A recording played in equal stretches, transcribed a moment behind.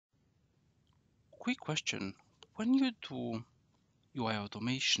quick question. When you do UI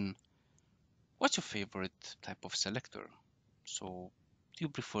automation, what's your favorite type of selector? So do you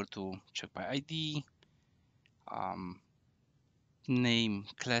prefer to check by ID, name,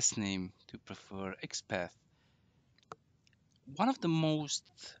 class name? Do you prefer XPath? One of the most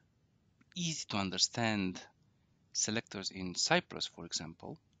easy to understand selectors in Cypress, for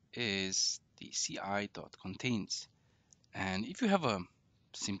example, is the ci.contains. And if you have a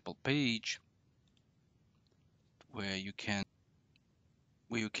simple page where you can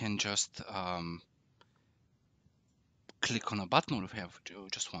just click on a button, or if you have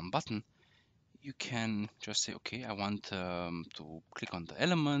just one button, you can just say, okay, I want to click on the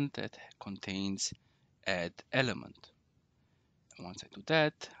element that contains add element. And once I do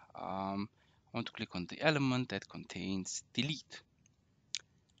that, I want to click on the element that contains delete.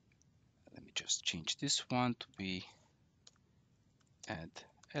 Let me just change this one to be add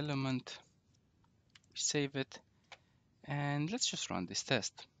element. We save it, and let's just run this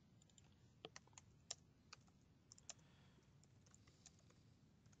test.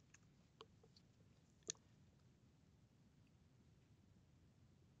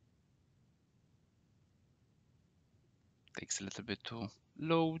 Takes a little bit to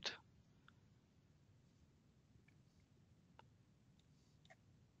load.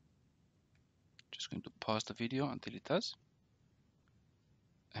 Just going to pause the video until it does.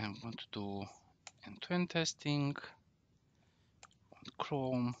 And we want to do end-to-end testing on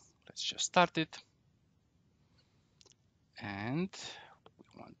Chrome. Let's just start it. And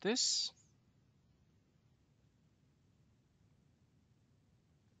we want this.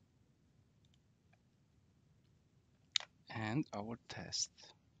 And our test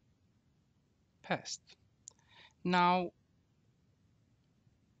passed. Now,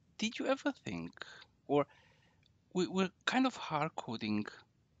 did you ever think, or we're kind of hard coding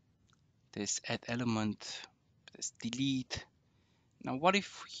this add element, this delete. Now, what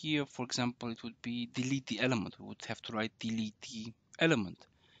if here, for example, it would be delete the element? We would have to write delete the element.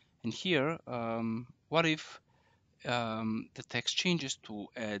 And here, what if the text changes to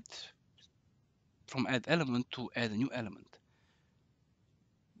add, from add element to add a new element?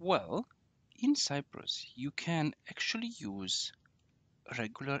 Well, in Cypress, you can actually use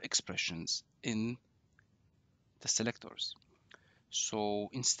regular expressions in the selectors. So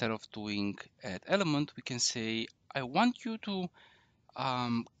instead of doing add element, we can say, I want you to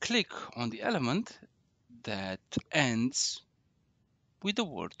click on the element that ends with the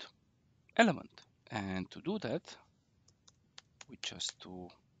word element. And to do that, we just do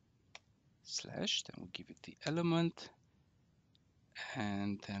slash, then we give it the element,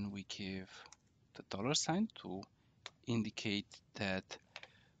 and then we give the $sign to indicate that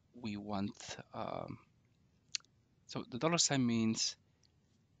we want, so the $sign means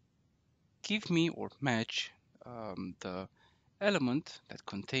give me or match the element that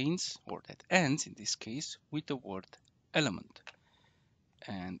contains, or that ends in this case, with the word element.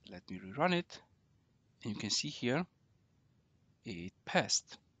 And let me rerun it, and you can see here it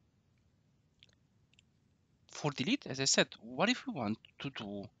passed. For delete, as I said, what if we want to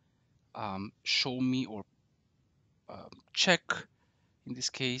do show me or check, in this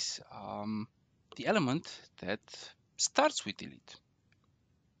case, the element that starts with delete?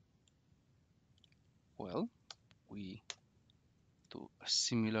 Well, we do a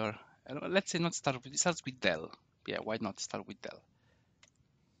similar, let's say not start with, it starts with del. Yeah, why not start with del?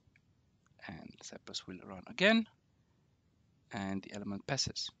 And Cypress will run again, and the element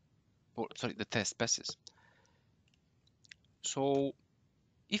passes, or sorry, the test passes. So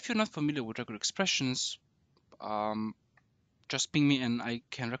if you're not familiar with regular expressions, just ping me and I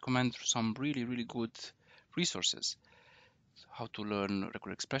can recommend some really good resources how to learn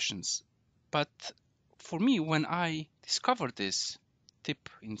regular expressions. But for me, when I discovered this tip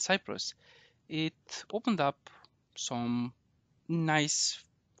in Cypress, it opened up some nice,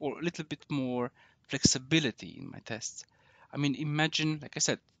 or a little bit more flexibility in my tests. I mean, imagine, like I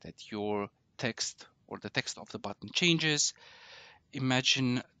said, that your text or the text of the button changes.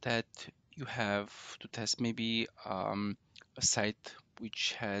 Imagine that you have to test maybe a site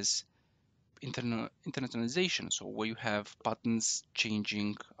which has internationalization, so where you have buttons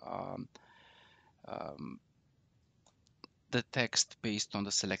changing the text based on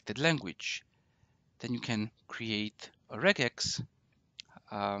the selected language. Then you can create a regex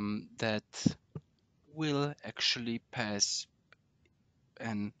that will actually pass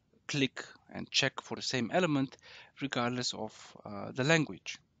and click and check for the same element regardless of the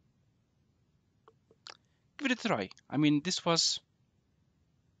language. Give it a try. I mean, this was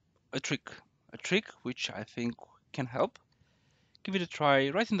a trick which I think can help. Give it a try,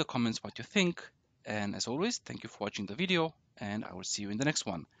 write in the comments what you think, And as always, thank you for watching the video, and I will see you in the next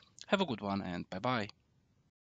one. Have a good one, and bye bye.